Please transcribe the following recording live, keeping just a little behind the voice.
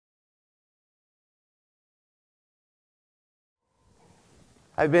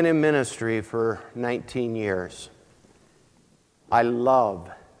I've been in ministry for 19 years. I love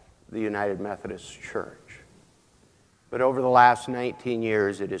the United Methodist Church. But over the last 19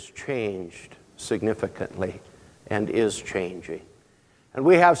 years, it has changed significantly and is changing. And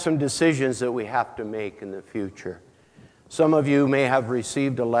we have some decisions that we have to make in the future. Some of you may have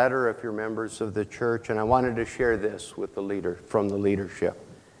received a letter if you're members of the church, and I wanted to share this with from the leadership.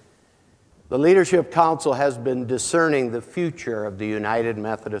 The Leadership Council has been discerning the future of the United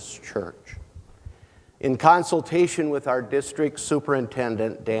Methodist Church. In consultation with our district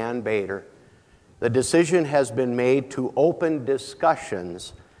superintendent, Dan Bader, the decision has been made to open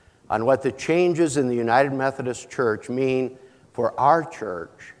discussions on what the changes in the United Methodist Church mean for our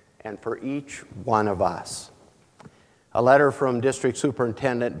church and for each one of us. A letter from District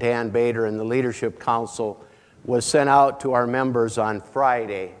Superintendent Dan Bader and the Leadership Council was sent out to our members on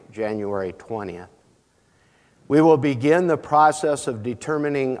Friday, January 20th. We will begin the process of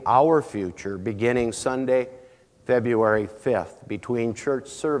determining our future beginning Sunday, February 5th, between church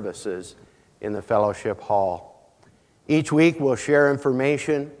services in the fellowship hall. Each week we'll share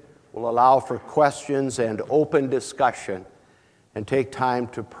information, we'll allow for questions and open discussion, and take time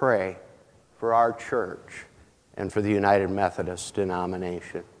to pray for our church and for the United Methodist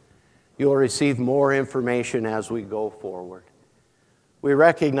denomination. You'll receive more information as we go forward. We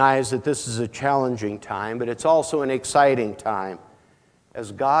recognize that this is a challenging time, but it's also an exciting time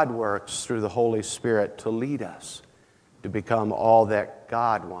as God works through the Holy Spirit to lead us to become all that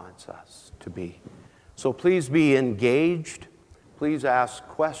God wants us to be. So please be engaged. Please ask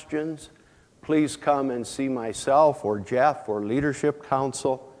questions. Please come and see myself or Jeff or Leadership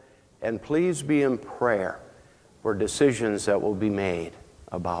Council. And please be in prayer for decisions that will be made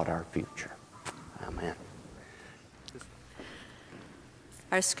about our future. Amen.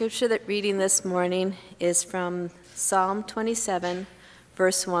 Our scripture reading this morning is from Psalm 27,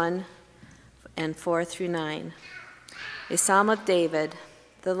 verse 1 and 4 through 9. A psalm of David.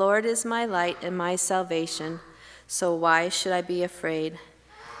 The Lord is my light and my salvation, so why should I be afraid?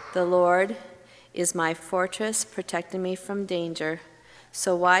 The Lord is my fortress, protecting me from danger,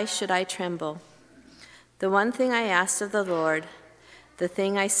 so why should I tremble? The one thing I asked of the Lord, the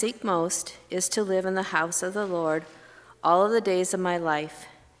thing I seek most, is to live in the house of the Lord all of the days of my life,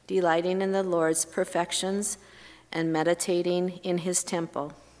 delighting in the Lord's perfections and meditating in his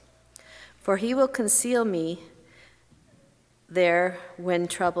temple. For he will conceal me there when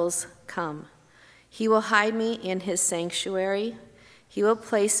troubles come. He will hide me in his sanctuary. He will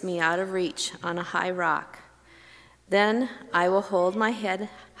place me out of reach on a high rock. Then I will hold my head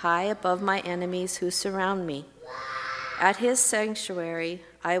high above my enemies who surround me. At his sanctuary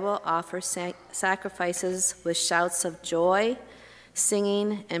I will offer sacrifices with shouts of joy,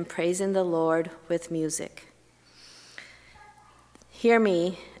 singing and praising the Lord with music. Hear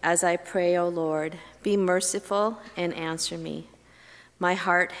me as I pray, O Lord. Be merciful and answer me. My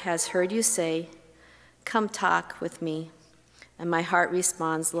heart has heard you say, "Come talk with me." And my heart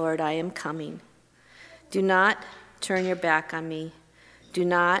responds, "Lord, I am coming." Do not turn your back on me. Do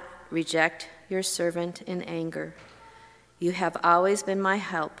not reject your servant in anger. You have always been my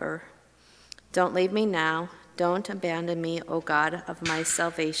helper. Don't leave me now. Don't abandon me, O God of my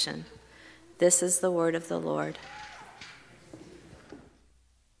salvation. This is the word of the Lord.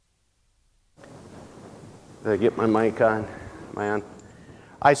 Did I get my mic on? Am I on?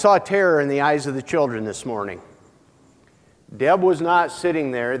 I saw terror in the eyes of the children this morning. Deb was not sitting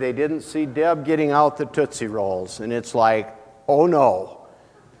there. They didn't see Deb getting out the Tootsie Rolls. And it's like, oh no.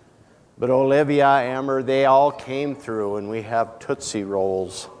 But Olivia, Amber, they all came through, and we have Tootsie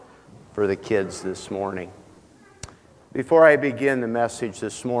Rolls for the kids this morning. Before I begin the message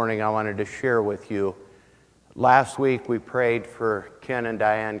this morning, I wanted to share with you. Last week we prayed for Ken and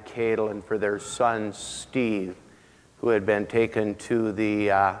Diane Cadle and for their son Steve, who had been taken to the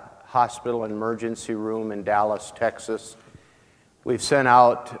hospital emergency room in Dallas, Texas. We've sent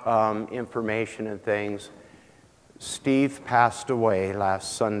out information and things. Steve passed away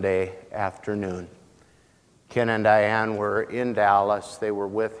last Sunday afternoon. Ken and Diane were in Dallas. They were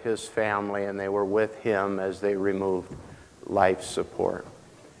with his family, and they were with him as they removed life support.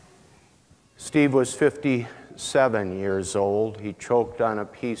 Steve was 57 years old. He choked on a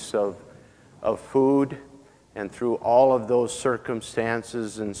piece of food, and through all of those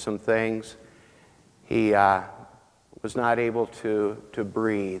circumstances and some things, he was not able to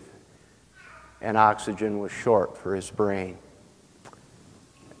breathe, and oxygen was short for his brain,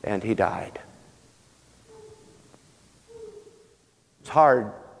 and he died. It's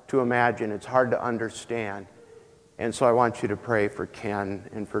hard to imagine, it's hard to understand, and so I want you to pray for Ken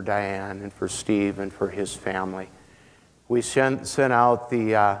and for Diane and for Steve and for his family. We sent out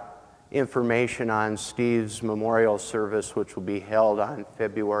the information on Steve's memorial service, which will be held on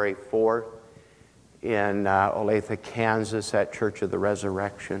February 4th in Olathe, Kansas at Church of the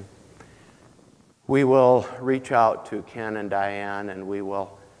Resurrection. We will reach out to Ken and Diane, and we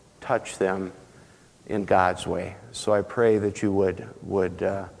will touch them in God's way. So I pray that you would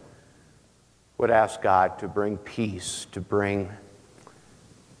ask God to bring peace, to bring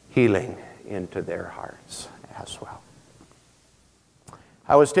healing into their hearts as well.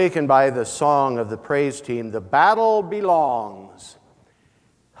 I was taken by the song of the praise team, "The Battle Belongs."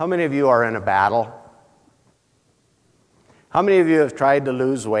 How many of you are in a battle? How many of you have tried to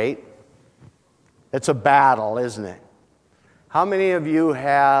lose weight? It's a battle, isn't it? How many of you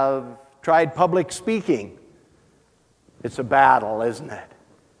have tried public speaking? It's a battle, isn't it?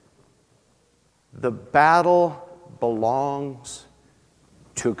 The battle belongs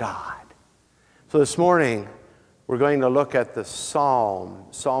to God. So this morning, we're going to look at the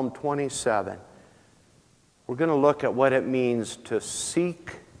Psalm 27. We're going to look at what it means to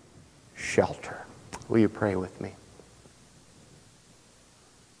seek shelter. Will you pray with me?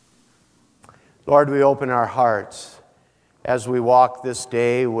 Lord, we open our hearts as we walk this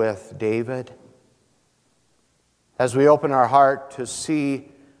day with David, as we open our heart to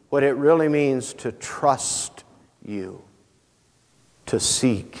see what it really means to trust you, to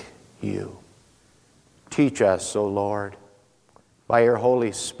seek you. Teach us, O Lord. By your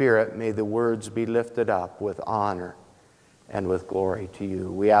Holy Spirit, may the words be lifted up with honor and with glory to you.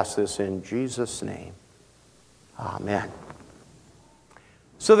 We ask this in Jesus' name. Amen.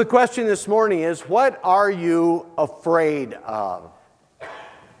 So the question this morning is, what are you afraid of?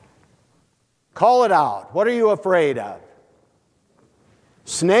 Call it out. What are you afraid of?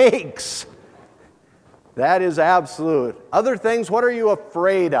 Snakes. That is absolute. Other things, what are you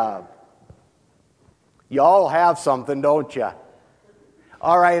afraid of? You all have something, don't you?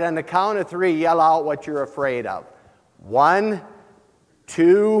 All right, on the count of 3, yell out what you're afraid of. 1,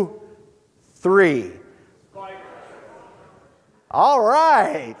 2, 3. All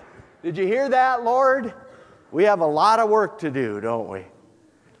right. Did you hear that, Lord? We have a lot of work to do, don't we?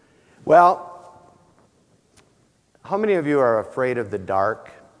 Well, how many of you are afraid of the dark?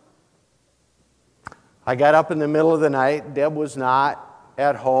 I got up in the middle of the night. Deb was not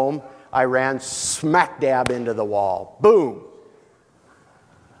at home. I ran smack dab into the wall. Boom.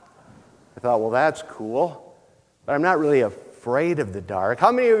 I thought, well, that's cool. But I'm not really afraid of the dark.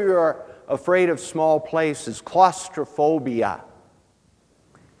 How many of you are afraid of small places? Claustrophobia.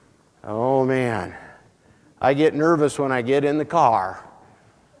 Oh, man. I get nervous when I get in the car.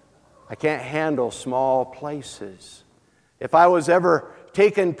 I can't handle small places. If I was ever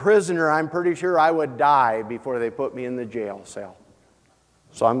taken prisoner, I'm pretty sure I would die before they put me in the jail cell.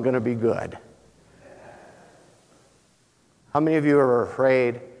 So I'm going to be good. How many of you are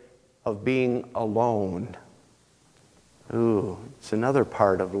afraid of being alone? Ooh, it's another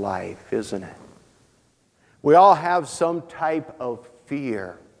part of life, isn't it? We all have some type of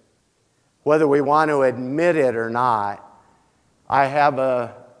fear. Whether we want to admit it or not, I have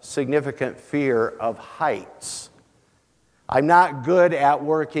a significant fear of heights. I'm not good at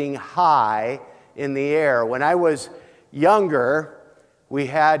working high in the air. When I was younger, we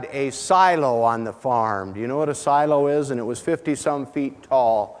had a silo on the farm. Do you know what a silo is? And it was 50-some feet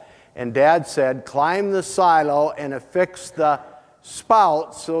tall. And Dad said, climb the silo and affix the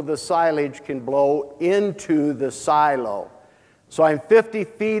spout so the silage can blow into the silo. So I'm 50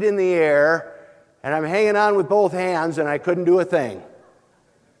 feet in the air, and I'm hanging on with both hands, and I couldn't do a thing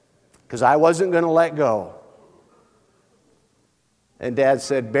because I wasn't going to let go. And Dad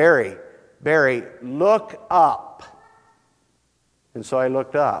said, Barry, look up. And so I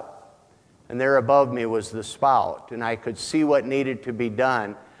looked up, and there above me was the spout, and I could see what needed to be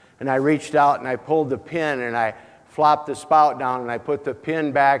done. And I reached out, and I pulled the pin, and I flopped the spout down, and I put the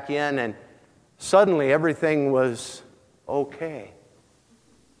pin back in, and suddenly everything was okay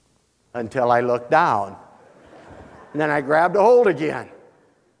until I looked down. And then I grabbed a hold again.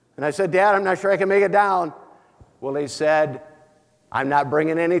 And I said, Dad, I'm not sure I can make it down. Well, he said, I'm not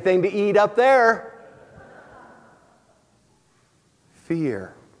bringing anything to eat up there.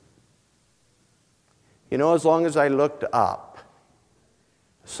 Fear. You know, as long as I looked up,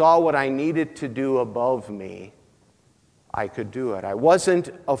 saw what I needed to do above me, I could do it. I wasn't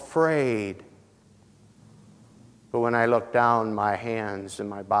afraid. But when I looked down, my hands and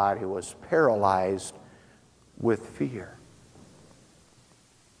my body was paralyzed with fear.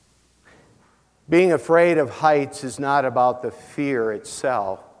 Being afraid of heights is not about the fear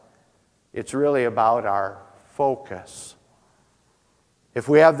itself. It's really about our focus. If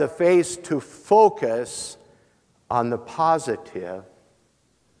we have the face to focus on the positive,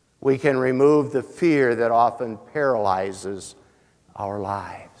 we can remove the fear that often paralyzes our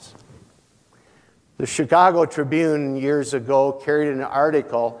lives. The Chicago Tribune years ago carried an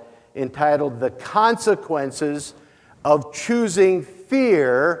article entitled "The Consequences of Choosing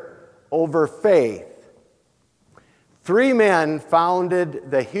Fear Over Faith." 3 men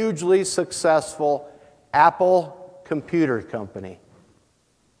founded the hugely successful Apple Computer Company.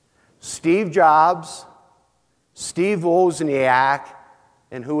 Steve Jobs, Steve Wozniak,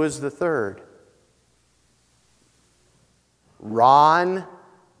 and who is the third? Ron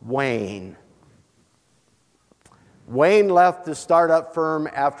Wayne. Wayne left the startup firm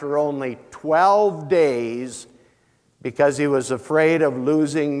after only 12 days because he was afraid of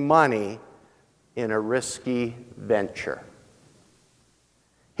losing money in a risky venture.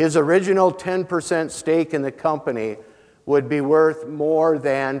 His original 10% stake in the company would be worth more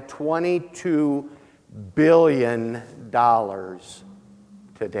than $22 billion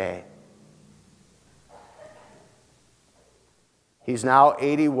today. He's now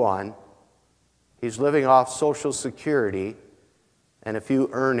 81. He's living off Social Security and a few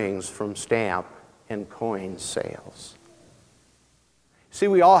earnings from stamp and coin sales. See,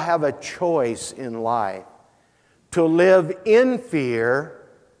 we all have a choice in life to live in fear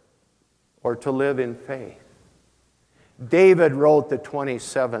or to live in faith. David wrote the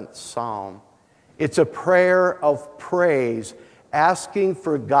 27th Psalm. It's a prayer of praise, asking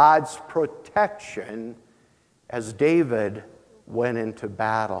for God's protection as David went into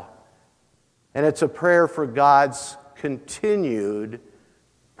battle. And it's a prayer for God's continued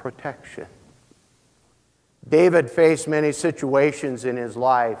protection. David faced many situations in his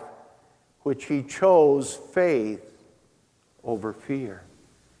life which he chose faith over fear.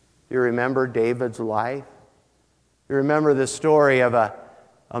 You remember David's life? You remember the story of a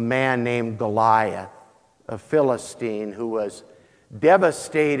man named Goliath, a Philistine who was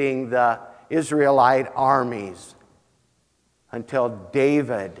devastating the Israelite armies until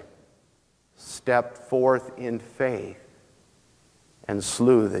David stepped forth in faith and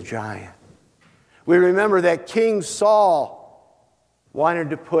slew the giant. We remember that King Saul wanted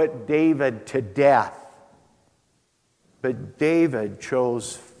to put David to death, but David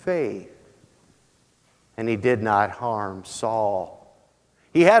chose faith, and he did not harm Saul.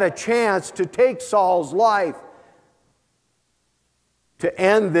 He had a chance to take Saul's life, to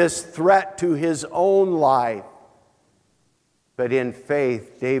end this threat to his own life. But in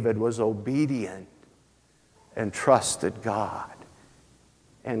faith, David was obedient and trusted God,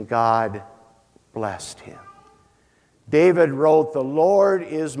 and God blessed him. David wrote, "The Lord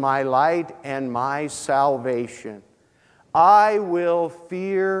is my light and my salvation. I will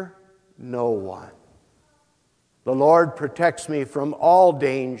fear no one. The Lord protects me from all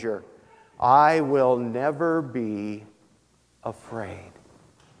danger. I will never be afraid."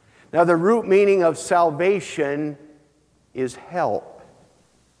 Now, the root meaning of salvation is help.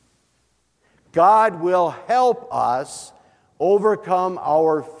 God will help us overcome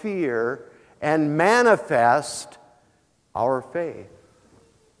our fear and manifest our faith.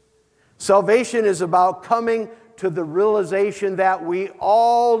 Salvation is about coming to the realization that we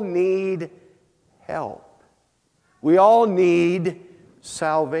all need help. We all need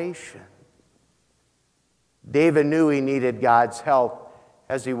salvation. David knew he needed God's help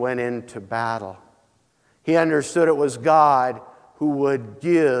as he went into battle. He understood it was God who would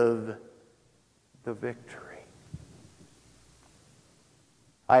give the victory.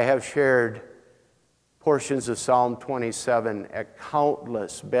 I have shared portions of Psalm 27 at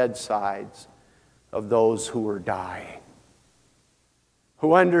countless bedsides of those who were dying,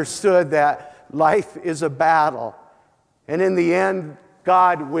 who understood that life is a battle, and in the end,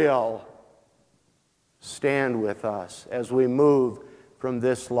 God will stand with us as we move from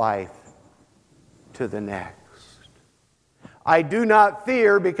this life to the next. I do not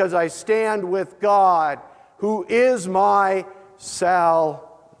fear because I stand with God, who is my salvation.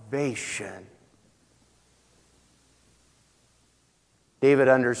 David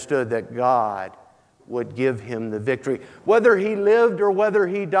understood that God would give him the victory. Whether he lived or whether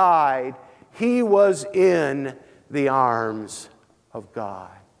he died, he was in the arms of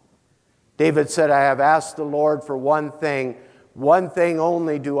God. David said, "I have asked the Lord for one thing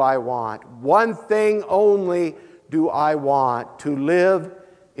only do I want. One thing only do I want, to live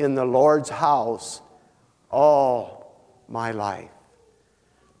in the Lord's house all my life,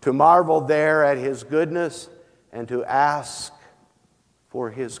 to marvel there at His goodness and to ask for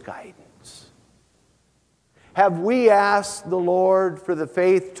His guidance." Have we asked the Lord for the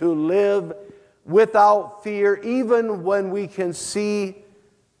faith to live without fear, even when we can see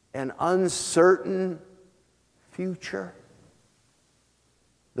an uncertain future?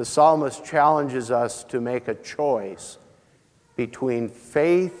 The psalmist challenges us to make a choice between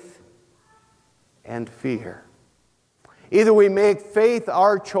faith and fear. Either we make faith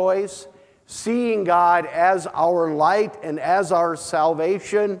our choice, seeing God as our light and as our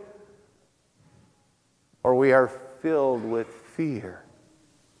salvation, or we are filled with fear.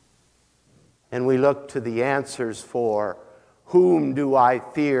 And we look to the answers for whom do I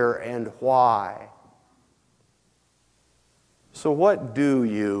fear and why. So what do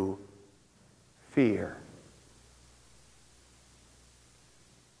you fear?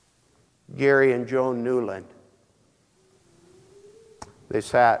 Gary and Joan Newland, they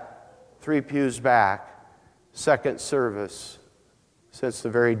sat 3 pews back, second service, since the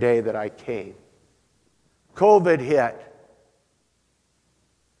very day that I came. COVID hit.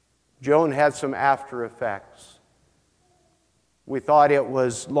 Joan had some after effects. We thought it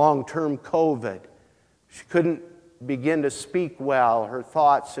was long-term COVID. She couldn't begin to speak well, her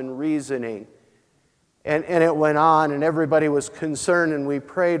thoughts and reasoning. And it went on, and everybody was concerned, and we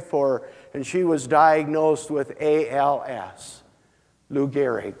prayed for her, and she was diagnosed with ALS, Lou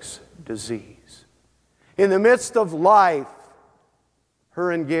Gehrig's disease. In the midst of life,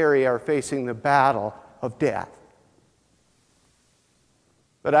 her and Gary are facing the battle of death.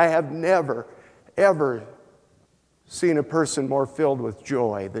 But I have never, ever seen a person more filled with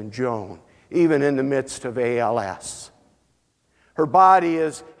joy than Joan, even in the midst of ALS. Her body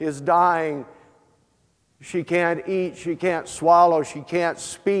is dying. She can't eat, she can't swallow, she can't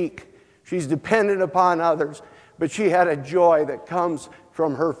speak. She's dependent upon others, but she had a joy that comes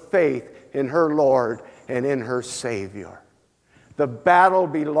from her faith in her Lord and in her Savior. The battle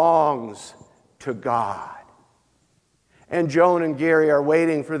belongs to God. And Joan and Gary are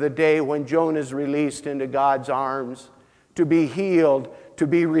waiting for the day when Joan is released into God's arms to be healed, to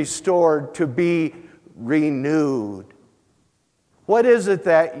be restored, to be renewed. What is it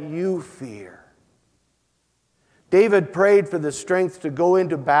that you fear? David prayed for the strength to go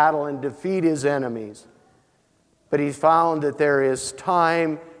into battle and defeat his enemies. But he found that there is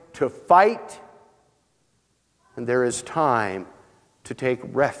time to fight and there is time to take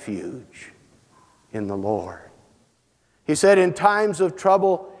refuge in the Lord. He said, in times of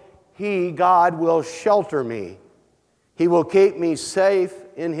trouble, God, will shelter me. He will keep me safe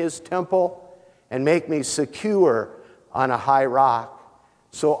in His temple and make me secure on a high rock.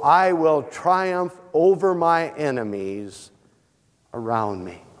 So I will triumph over my enemies around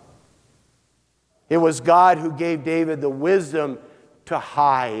me. It was God who gave David the wisdom to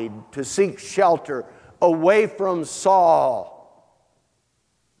hide, to seek shelter away from Saul.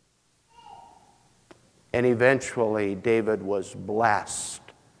 And eventually David was blessed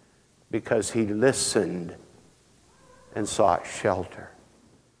because he listened and sought shelter.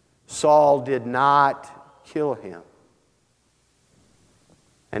 Saul did not kill him.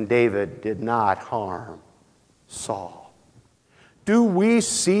 And David did not harm Saul. Do we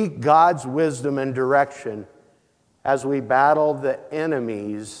seek God's wisdom and direction as we battle the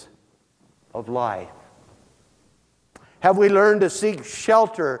enemies of life? Have we learned to seek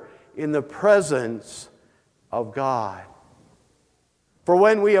shelter in the presence of God? For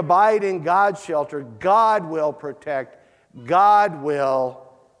when we abide in God's shelter, God will protect, God will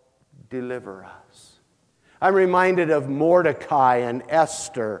deliver us. I'm reminded of Mordecai and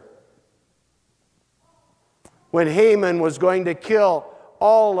Esther. When Haman was going to kill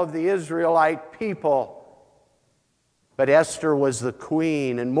all of the Israelite people, but Esther was the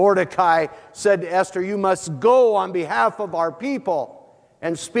queen, and Mordecai said to Esther, you must go on behalf of our people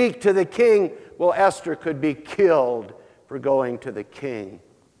and speak to the king. Well, Esther could be killed for going to the king.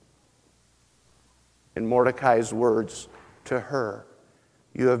 And Mordecai's words to her,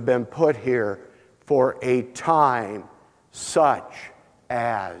 you have been put here for a time such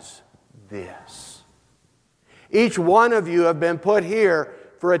as this. Each one of you have been put here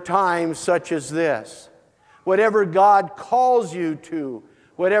for a time such as this. Whatever God calls you to,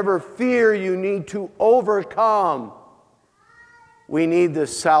 whatever fear you need to overcome, we need the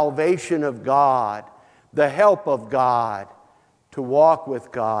salvation of God, the help of God, to walk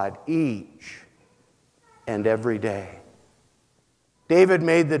with God each and every day. David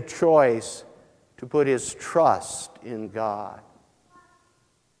made the choice to put his trust in God.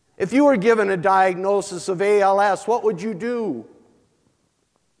 If you were given a diagnosis of ALS, what would you do?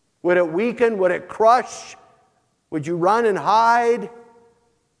 Would it weaken? Would it crush? Would you run and hide?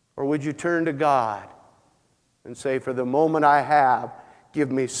 Or would you turn to God and say, for the moment I have,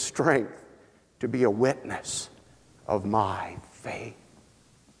 give me strength to be a witness of my faith?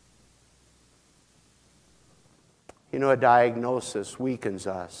 You know, a diagnosis weakens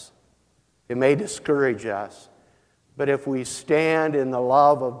us. It may discourage us. But if we stand in the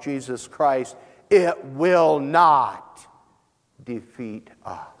love of Jesus Christ, it will not defeat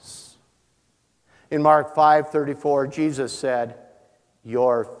us. In Mark 5:34, Jesus said,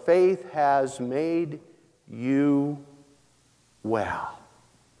 "Your faith has made you well."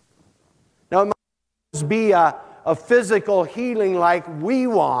 Now, it might be a physical healing like we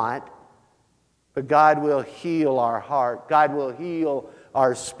want, but God will heal our heart. God will heal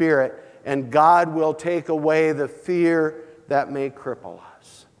our spirit. And God will take away the fear that may cripple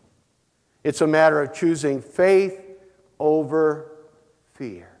us. It's a matter of choosing faith over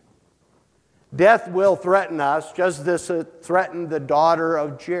fear. Death will threaten us, just as it threatened the daughter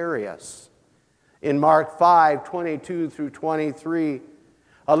of Jairus. In Mark 5:22 through 23,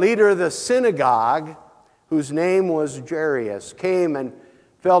 a leader of the synagogue, whose name was Jairus, came and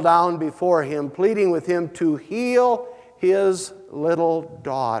fell down before him, pleading with him to heal his little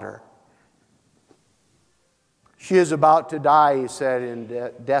daughter. "She is about to die," he said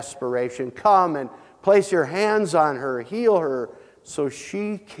in desperation. "Come and place your hands on her, heal her, so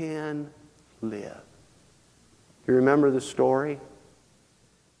she can live." You remember the story?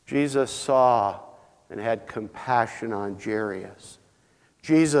 Jesus saw and had compassion on Jairus.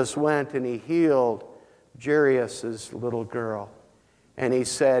 Jesus went and he healed Jairus' little girl. And he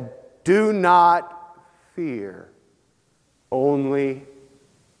said, "Do not fear, only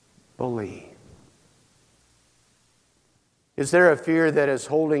believe." Is there a fear that is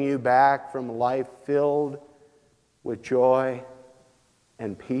holding you back from a life filled with joy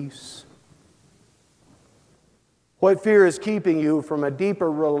and peace? What fear is keeping you from a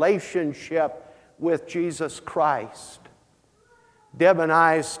deeper relationship with Jesus Christ? Deb and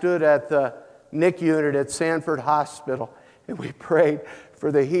I stood at the NIC unit at Sanford Hospital, and we prayed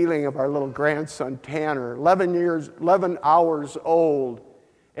for the healing of our little grandson, Tanner, 11 hours old.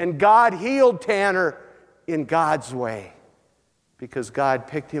 And God healed Tanner in God's way, because God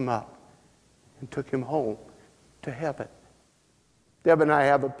picked him up and took him home to heaven. Deb and I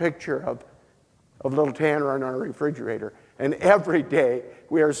have a picture of little Tanner on our refrigerator. And every day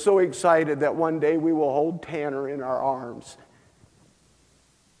we are so excited that one day we will hold Tanner in our arms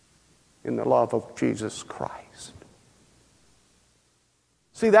in the love of Jesus Christ.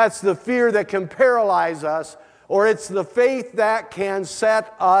 See, that's the fear that can paralyze us, or it's the faith that can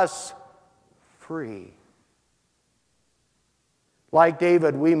set us free. Like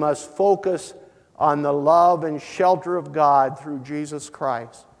David, we must focus on the love and shelter of God through Jesus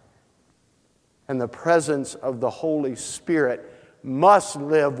Christ. And the presence of the Holy Spirit must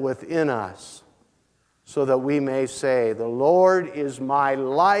live within us so that we may say, "The Lord is my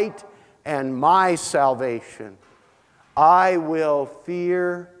light and my salvation. I will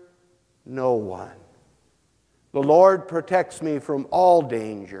fear no one. The Lord protects me from all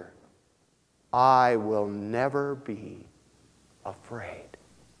danger. I will never be afraid."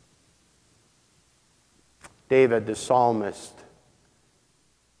 David, the psalmist,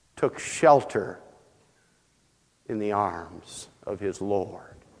 took shelter in the arms of his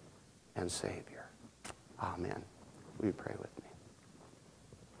Lord and Savior. Amen. Will you pray with me?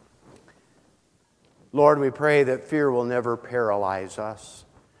 Lord, we pray that fear will never paralyze us.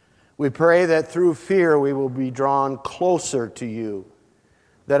 We pray that through fear we will be drawn closer to you,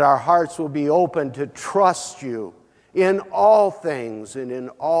 that our hearts will be open to trust you in all things and in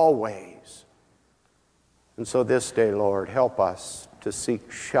all ways. And so this day, Lord, help us to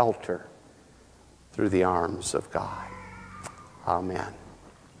seek shelter through the arms of God. Amen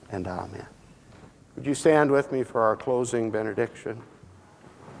and amen. Would you stand with me for our closing benediction?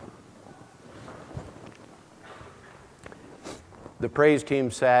 The praise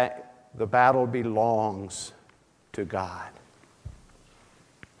team said, "The battle belongs to God."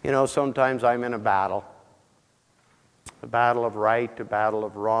 You know, sometimes I'm in a battle of right, a battle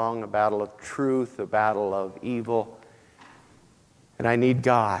of wrong, a battle of truth, a battle of evil. And I need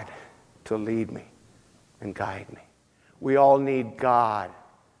God to lead me and guide me. We all need God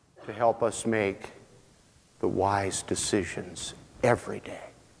to help us make the wise decisions every day.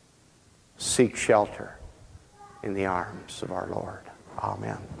 Seek shelter in the arms of our Lord.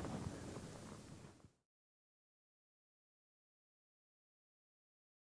 Amen.